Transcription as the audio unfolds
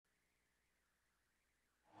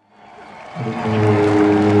I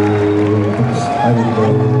didn't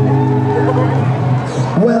know.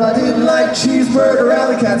 Well, I didn't like cheeseburger,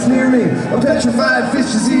 alley cats near me. A petrified fish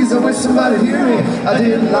disease, I wish somebody'd hear me. I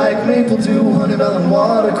didn't like maple dew, honey melon,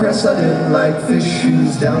 watercress. I didn't like fish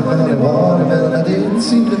shoes down my honey watermelon. I didn't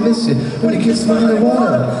seem to miss you when he kissed my honey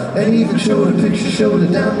water. And he even showed a picture, showed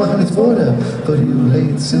it down my honey's border. But you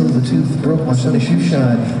laid silver tooth, broke my sunny shoe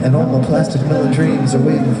shine. And all my plastic melon dreams are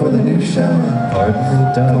waiting for the new shine. Pardon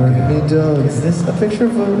me, Doug. Pardon me, Doug. Is this a picture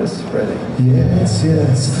of Otis Redding? Yes,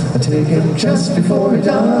 yes. I take him just before he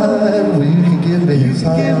died. Well, you can give me his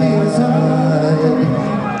heart.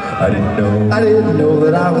 I didn't know. I didn't know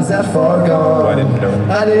that I was that far gone. I didn't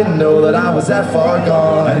know. I didn't know that I was that far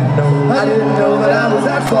gone. I didn't know. I didn't know that I was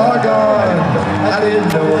that far gone. I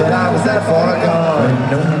didn't know that I was that far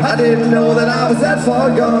gone. I didn't know that I was that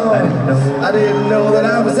far gone. I didn't know that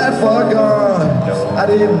I was that far gone. I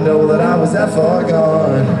didn't know that I was that far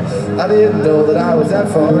gone. I didn't know that I was that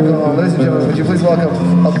far gone. Ladies and gentlemen, would you please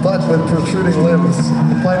welcome a butt with protruding limbs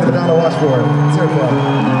playing the Madonna washboard. It's your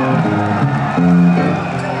club.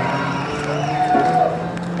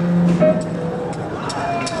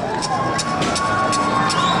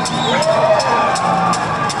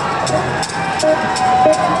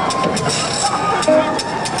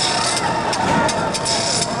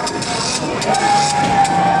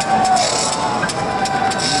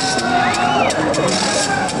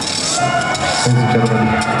 Ladies and gentlemen,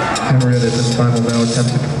 Henrietta at this time will now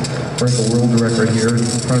attempt to break a world record here in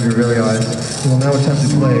front of your very eyes. He will now attempt to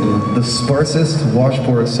play the sparsest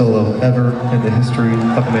washboard solo ever in the history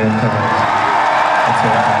of mankind.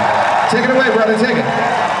 Take it away, brother, take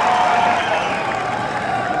it.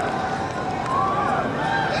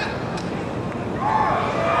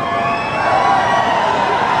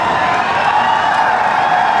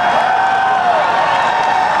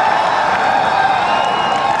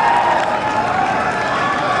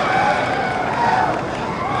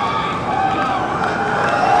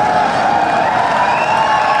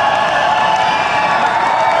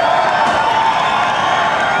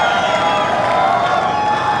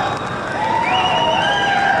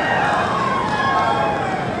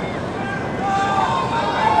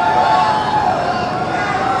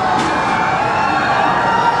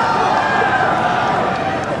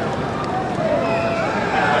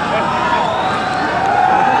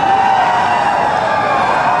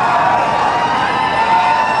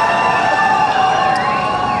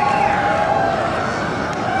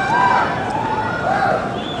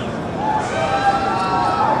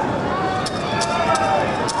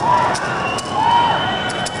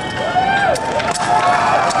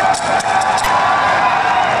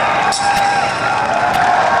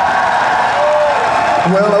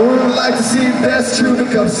 Well, I would like to see best true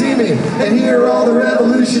to come see me and hear all the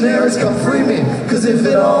revolutionaries come free me. Cause if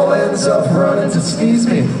it all ends up running to sneeze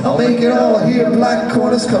me, I'll make it all here, black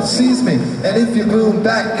corners come seize me. And if you boom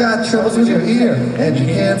back, got troubles with your ear, and you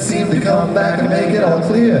can't seem to come back and make it all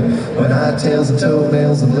clear. When high tails and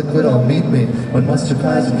toenails and liquid all meet me, when mustard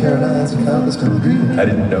pies and carrot eyes and condoms come greet me. I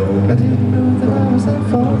didn't know. I didn't know that I was that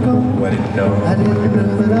far gone. I didn't know. I didn't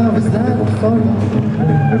know that I was that far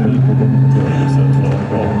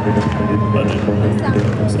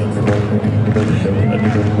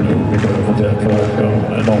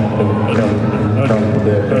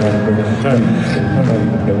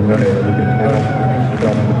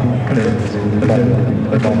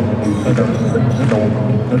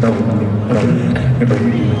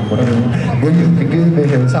Well, you can give me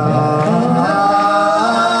his heart.